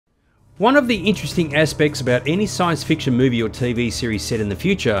One of the interesting aspects about any science fiction movie or TV series set in the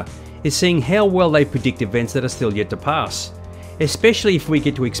future is seeing how well they predict events that are still yet to pass, especially if we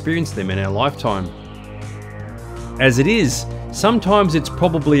get to experience them in our lifetime. As it is, sometimes it's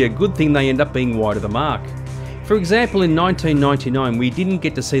probably a good thing they end up being wide of the mark. For example, in 1999 we didn't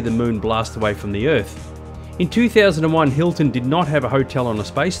get to see the moon blast away from the Earth. In 2001 Hilton did not have a hotel on a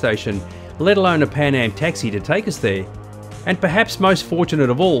space station, let alone a Pan Am taxi to take us there. And perhaps most fortunate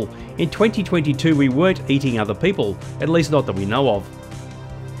of all, in 2022 we weren't eating other people, at least not that we know of.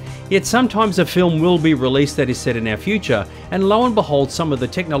 Yet sometimes a film will be released that is set in our future, and lo and behold some of the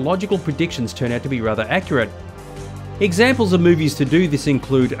technological predictions turn out to be rather accurate. Examples of movies to do this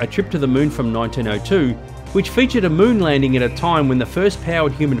include A Trip to the Moon from 1902, which featured a moon landing at a time when the first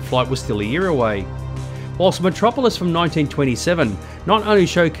powered human flight was still a year away. Whilst Metropolis from 1927 not only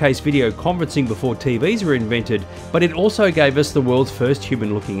showcased video conferencing before TVs were invented, but it also gave us the world's first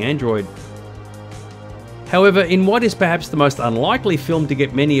human-looking android. However, in what is perhaps the most unlikely film to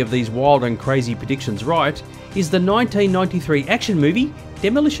get many of these wild and crazy predictions right, is the 1993 action movie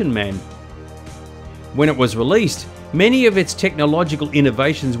Demolition Man. When it was released, many of its technological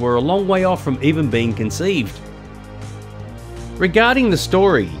innovations were a long way off from even being conceived. Regarding the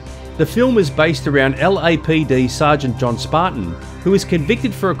story, the film is based around LAPD Sergeant John Spartan, who is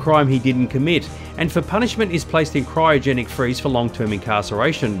convicted for a crime he didn't commit, and for punishment is placed in cryogenic freeze for long-term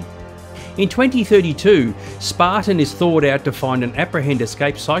incarceration. In 2032, Spartan is thawed out to find and apprehend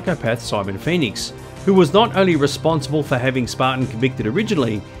escaped psychopath Simon Phoenix, who was not only responsible for having Spartan convicted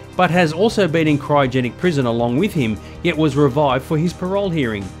originally, but has also been in cryogenic prison along with him, yet was revived for his parole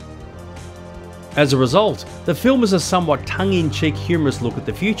hearing. As a result, the film is a somewhat tongue-in-cheek humorous look at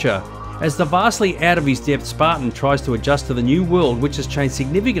the future, as the vastly out of his depth Spartan tries to adjust to the new world, which has changed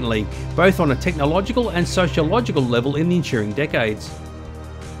significantly both on a technological and sociological level in the ensuing decades.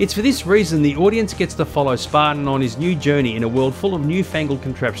 It's for this reason the audience gets to follow Spartan on his new journey in a world full of newfangled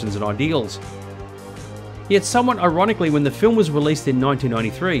contraptions and ideals. Yet somewhat ironically, when the film was released in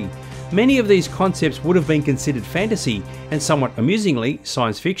 1993, many of these concepts would have been considered fantasy and somewhat amusingly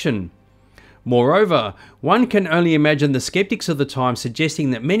science fiction. Moreover, one can only imagine the skeptics of the time suggesting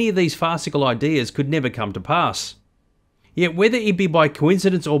that many of these farcical ideas could never come to pass. Yet whether it be by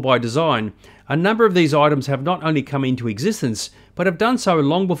coincidence or by design, a number of these items have not only come into existence, but have done so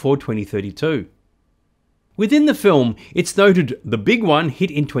long before 2032. Within the film, it's noted the big one hit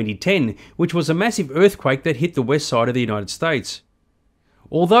in 2010, which was a massive earthquake that hit the west side of the United States.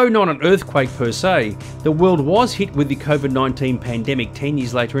 Although not an earthquake per se, the world was hit with the COVID-19 pandemic 10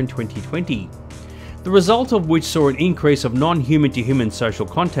 years later in 2020, the result of which saw an increase of non-human to human social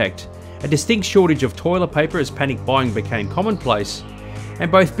contact, a distinct shortage of toilet paper as panic buying became commonplace, and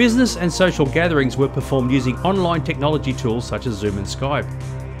both business and social gatherings were performed using online technology tools such as Zoom and Skype.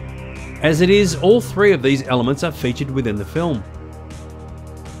 As it is, all three of these elements are featured within the film.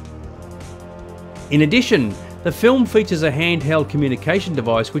 In addition, the film features a handheld communication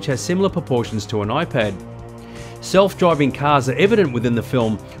device which has similar proportions to an iPad. Self-driving cars are evident within the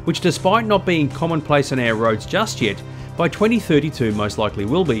film, which despite not being commonplace on our roads just yet, by 2032 most likely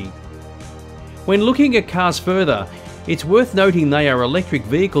will be. When looking at cars further, it's worth noting they are electric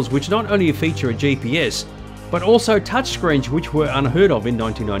vehicles which not only feature a GPS, but also touchscreens which were unheard of in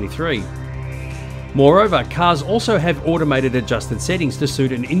 1993. Moreover, cars also have automated adjusted settings to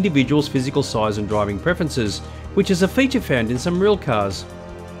suit an individual's physical size and driving preferences, which is a feature found in some real cars.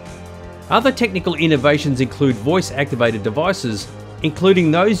 Other technical innovations include voice-activated devices,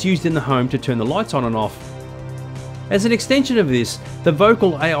 including those used in the home to turn the lights on and off. As an extension of this, the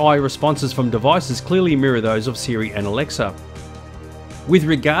vocal AI responses from devices clearly mirror those of Siri and Alexa. With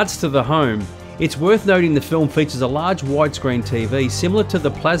regards to the home, it's worth noting the film features a large widescreen TV similar to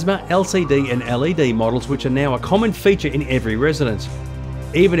the plasma, LCD and LED models which are now a common feature in every residence,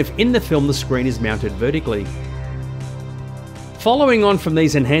 even if in the film the screen is mounted vertically. Following on from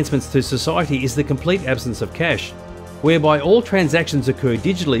these enhancements to society is the complete absence of cash, whereby all transactions occur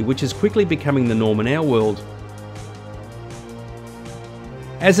digitally, which is quickly becoming the norm in our world.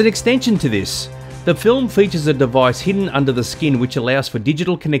 As an extension to this, the film features a device hidden under the skin which allows for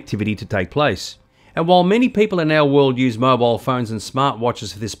digital connectivity to take place. And while many people in our world use mobile phones and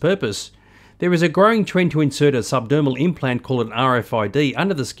smartwatches for this purpose, there is a growing trend to insert a subdermal implant called an RFID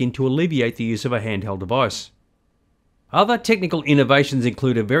under the skin to alleviate the use of a handheld device. Other technical innovations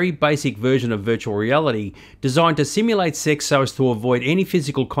include a very basic version of virtual reality designed to simulate sex so as to avoid any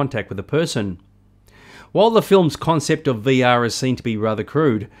physical contact with a person. While the film's concept of VR is seen to be rather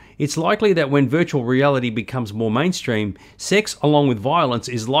crude, it's likely that when virtual reality becomes more mainstream, sex along with violence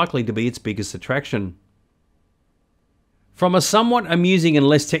is likely to be its biggest attraction. From a somewhat amusing and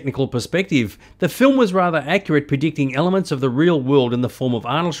less technical perspective, the film was rather accurate, predicting elements of the real world in the form of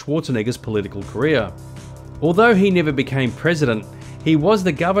Arnold Schwarzenegger's political career. Although he never became president, he was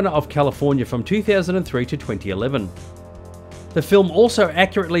the governor of California from 2003 to 2011. The film also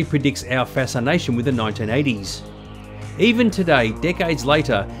accurately predicts our fascination with the 1980s. Even today, decades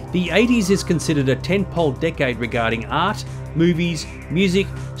later, the 80s is considered a tentpole decade regarding art, movies, music,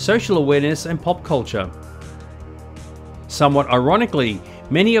 social awareness and pop culture. Somewhat ironically,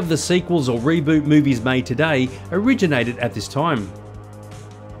 many of the sequels or reboot movies made today originated at this time.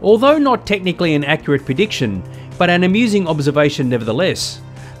 Although not technically an accurate prediction, but an amusing observation nevertheless,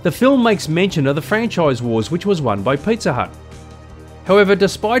 the film makes mention of the franchise wars which was won by Pizza Hut. However,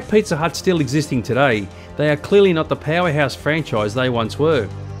 despite Pizza Hut still existing today, they are clearly not the powerhouse franchise they once were.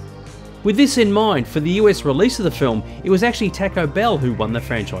 With this in mind, for the US release of the film, it was actually Taco Bell who won the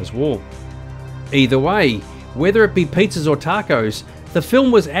franchise war. Either way, whether it be pizzas or tacos, the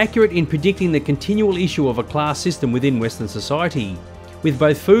film was accurate in predicting the continual issue of a class system within Western society, with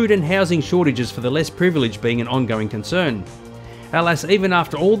both food and housing shortages for the less privileged being an ongoing concern. Alas, even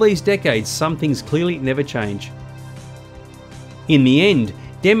after all these decades, some things clearly never change. In the end,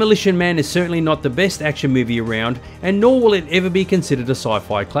 Demolition Man is certainly not the best action movie around, and nor will it ever be considered a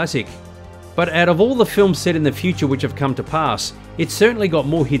sci-fi classic. But out of all the films set in the future which have come to pass, it's certainly got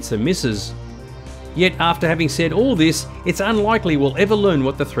more hits than misses. Yet after having said all this, it's unlikely we'll ever learn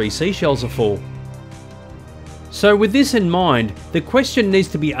what the three seashells are for. So with this in mind, the question needs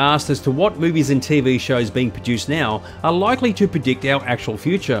to be asked as to what movies and TV shows being produced now are likely to predict our actual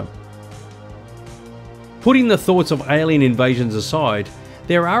future. Putting the thoughts of alien invasions aside,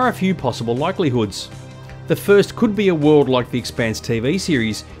 there are a few possible likelihoods. The first could be a world like the Expanse TV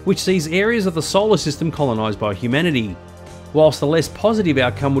series, which sees areas of the solar system colonised by humanity, whilst the less positive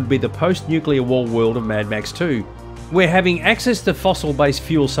outcome would be the post-nuclear war world of Mad Max 2, where having access to fossil-based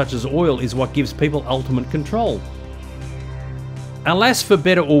fuels such as oil is what gives people ultimate control. Alas, for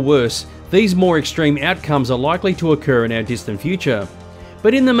better or worse, these more extreme outcomes are likely to occur in our distant future.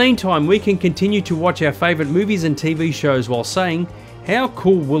 But in the meantime, we can continue to watch our favourite movies and TV shows while saying, how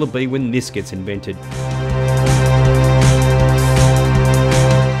cool will it be when this gets invented?